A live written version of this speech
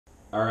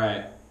All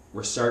right,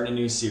 we're starting a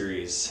new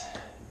series.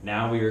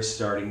 Now we are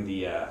starting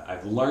the,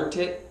 I've learnt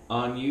it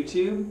on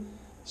YouTube,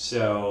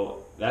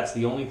 so that's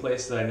the only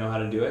place that I know how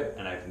to do it,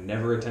 and I've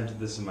never attempted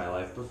this in my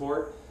life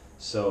before.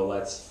 So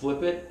let's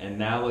flip it, and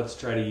now let's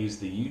try to use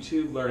the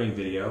YouTube learning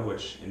video,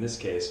 which in this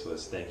case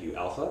was thank you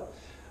Alpha,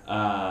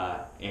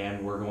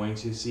 and we're going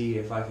to see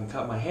if I can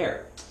cut my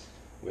hair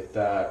with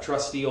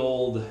trusty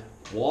old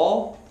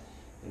Wahl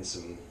and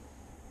some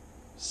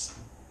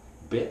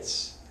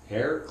bits,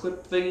 hair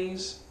clip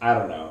thingies. I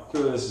don't know.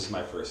 Clearly this is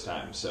my first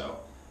time, so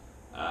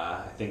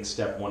I think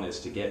step one is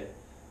to get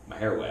my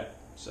hair wet.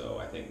 So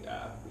I think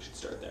we should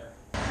start there.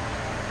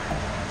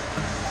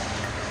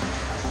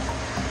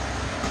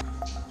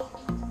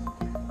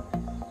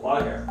 A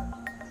lot of hair.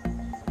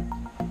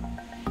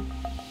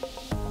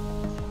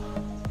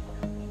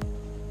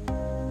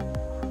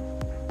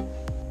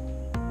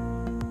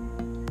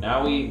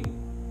 Now we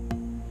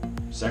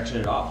section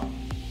it off.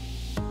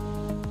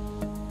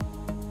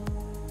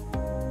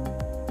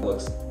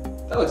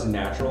 That looks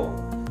natural.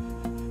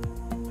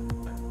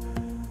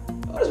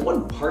 Oh, there's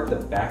one part in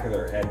the back of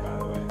their head, by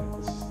the way.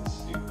 This is the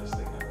stupidest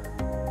thing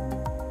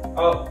ever.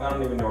 Oh, I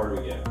don't even know where to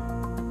begin.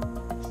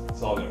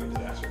 It's all gonna be a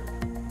disaster.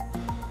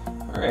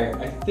 Alright,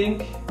 I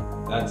think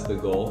that's the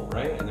goal,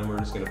 right? And then we're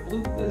just gonna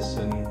bloop this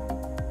and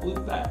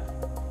bloop that.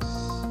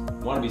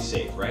 Want to be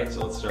safe, right?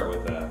 So let's start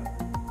with I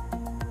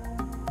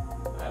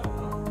don't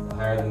know. The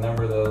higher the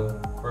number, the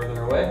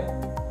further away.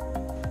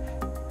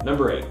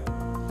 Number 8.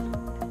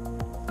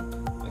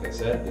 Like I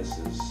said, this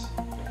is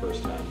my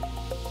first time.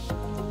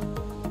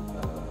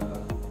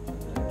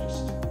 And then I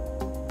just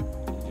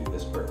do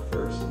this part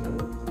first, and then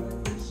look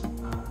at this.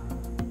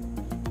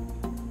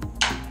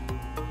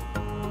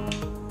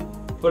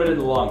 Put it in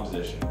the long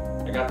position.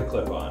 I got the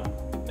clip on.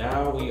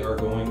 Now we are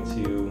going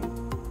to.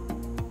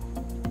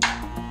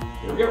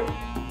 Here we go.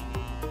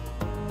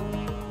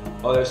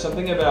 Oh, there's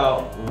something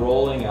about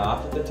rolling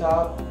off at the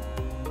top.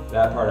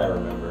 That part I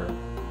remember.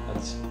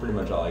 That's pretty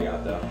much all I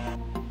got though.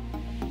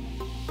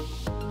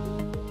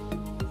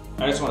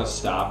 I just want to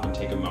stop and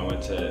take a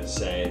moment to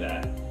say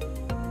that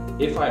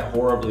if I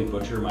horribly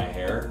butcher my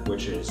hair,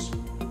 which is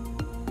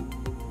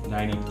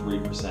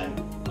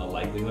 93% a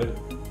likelihood,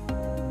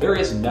 there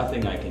is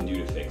nothing I can do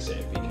to fix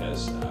it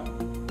because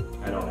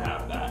I don't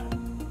have that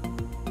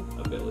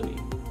ability.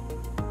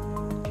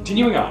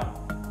 Continuing on.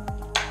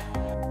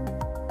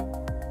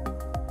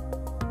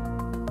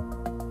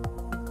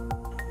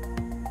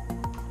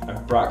 I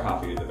brought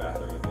coffee to the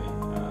bathroom with me.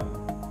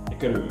 It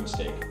could have been a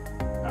mistake.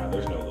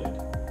 There's no lid.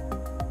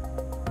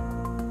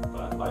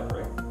 But life,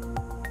 right?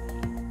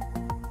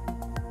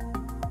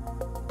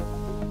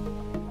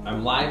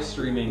 I'm live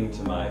streaming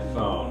to my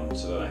phone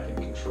so that I can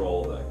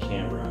control the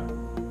camera,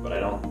 but I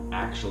don't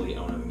actually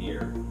own a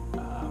mirror.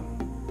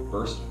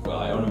 Well,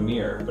 I own a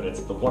mirror, but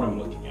it's the one I'm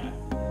looking at.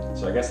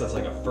 So I guess that's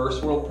like a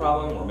first world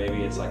problem, or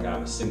maybe it's like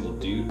I'm a single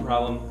dude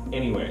problem.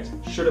 Anyways,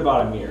 should have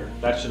bought a mirror.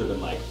 That should have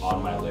been like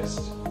on my list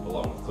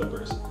along with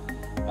Clippers.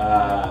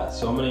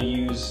 So I'm gonna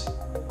use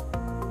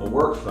a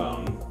work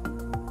phone.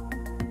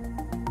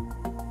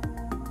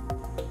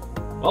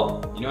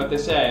 Well, you know what they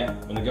say,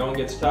 when the going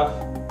gets tough,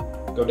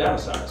 go down a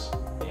size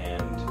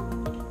and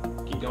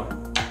keep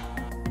going.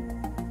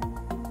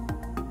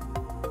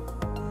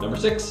 Number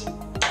 6.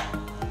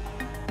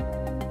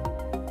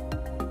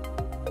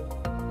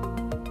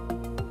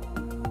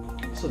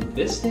 So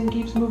this thing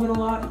keeps moving a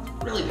lot.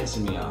 It's really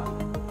pissing me off.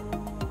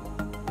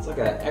 It's like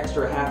an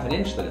extra ½ an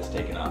inch that it's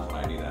taken off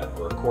when I do that,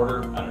 or a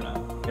quarter. I don't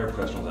know. Hair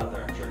professionals out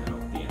there, I'm sure know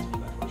the answer to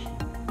that question.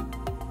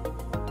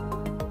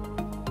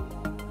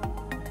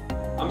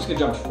 I'm just gonna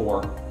jump to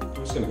 4. I'm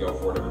just gonna go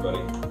for it,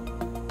 everybody.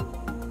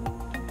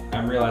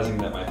 I'm realizing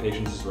that my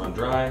patience is run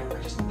dry.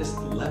 I just need this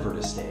lever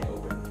to stay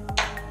open.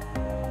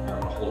 I'm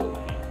gonna hold it in my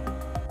hand.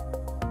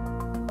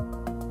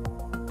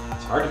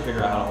 It's hard to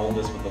figure out how to hold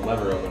this with the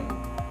lever open.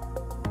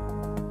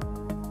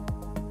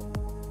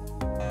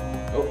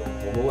 Oh,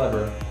 hold the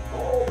lever.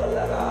 Hold the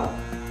lever.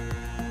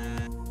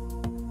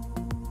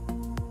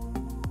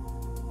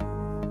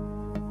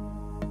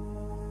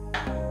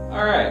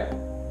 All right.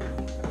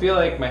 I feel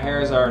like my hair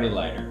is already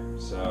lighter,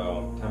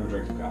 so time to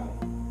drink some coffee.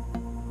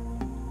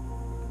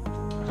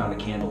 I found a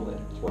candle lid.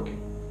 It's working.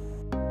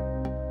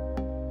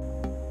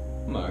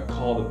 I'm gonna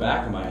call the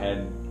back of my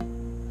head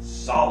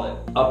solid.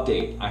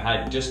 Update.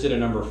 I just did a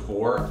number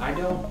 4. I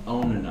don't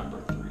own a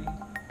number 3.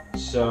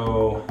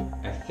 So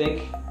I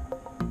think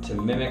to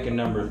mimic a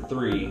number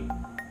 3,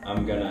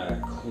 I'm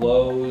gonna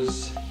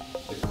close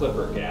the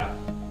clipper gap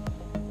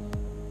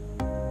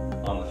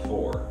on the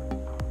 4.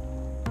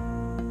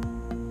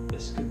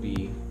 This could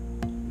be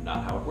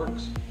not how it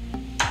works.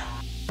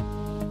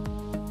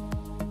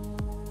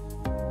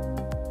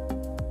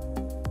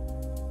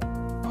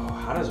 Oh,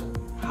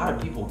 how do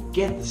people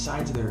get the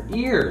sides of their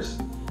ears?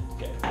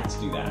 Okay, let's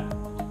do that.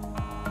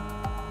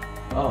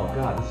 Oh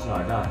God, this is how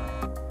I die.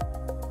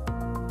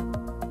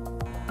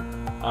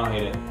 I don't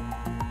hate it.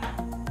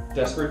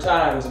 Desperate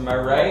times, am I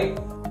right?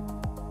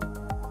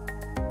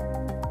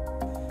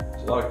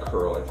 There's a lot of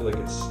curl. I feel like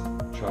it's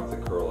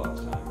chocolate curl all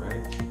the time,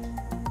 right?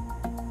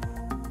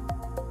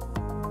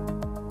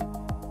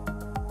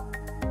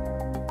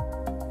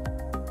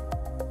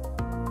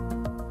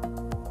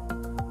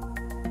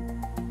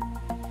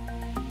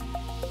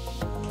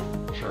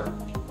 sure.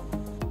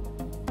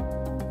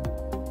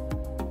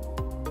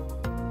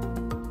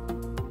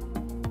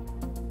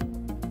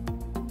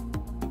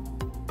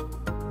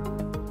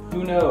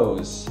 Who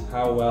knows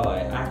how well I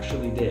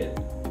actually did?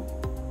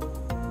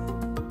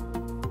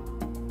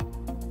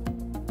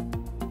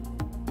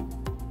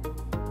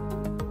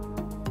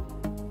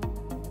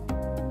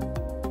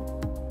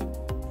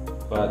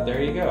 But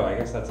there you go. I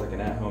guess that's like an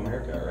at-home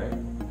haircut, right?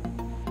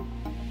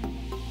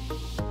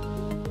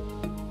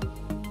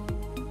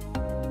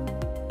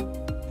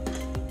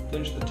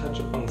 Finish the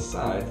touch-up on the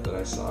side that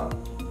I saw.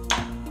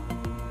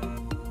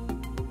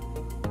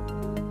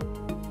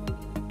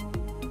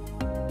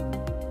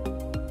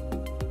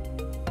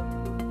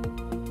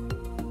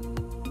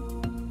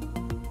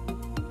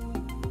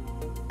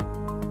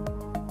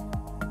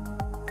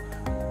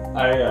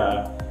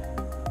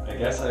 I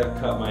guess I have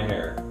cut my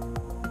hair.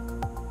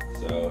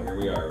 So here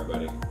we are,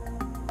 everybody.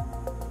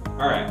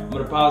 Alright, I'm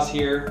gonna pause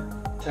here,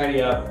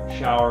 tidy up,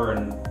 shower,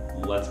 and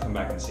let's come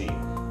back and see.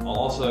 I'll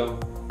also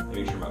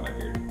maybe trim out my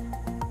beard.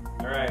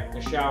 Alright, I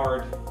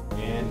showered,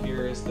 and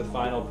here is the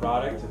final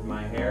product of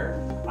my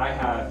hair. I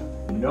have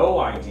no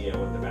idea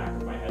what the back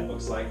of my head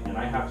looks like, and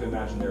I have to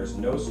imagine there's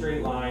no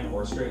straight line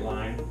or straight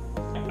line.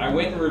 I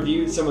went and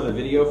reviewed some of the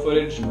video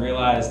footage and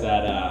realized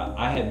that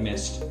I had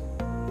missed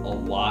a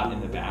lot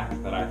in the back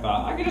that I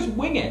thought I could just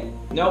wing it.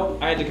 Nope,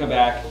 I had to come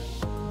back,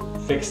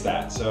 fix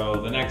that.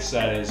 So the next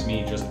set is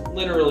me just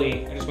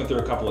literally, I just went through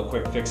a couple of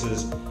quick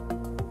fixes.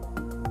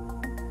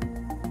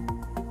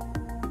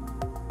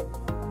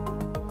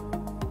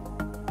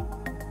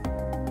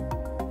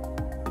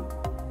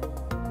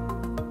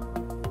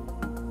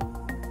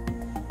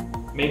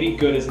 Maybe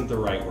good isn't the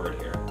right word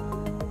here.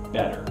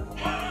 Better.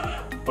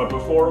 But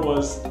before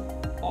was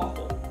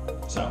awful.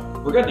 So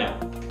we're good now.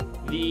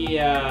 The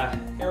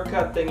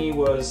haircut thingy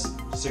was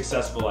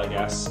successful, I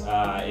guess.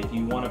 If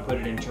you want to put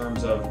it in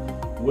terms of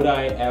would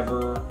I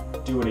ever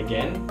do it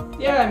again?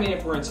 Yeah, I mean,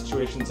 if we're in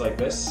situations like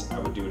this, I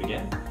would do it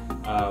again.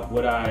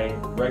 Would I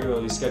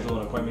regularly schedule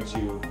an appointment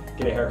to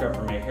get a haircut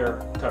from a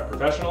haircut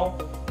professional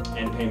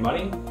and pay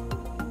money?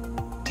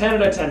 10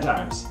 out of 10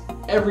 times.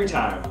 Every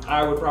time.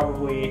 I would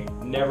probably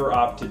never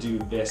opt to do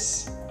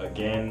this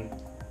again.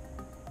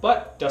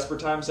 But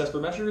desperate times,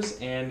 desperate measures,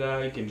 and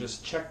you can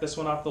just check this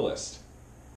one off the list.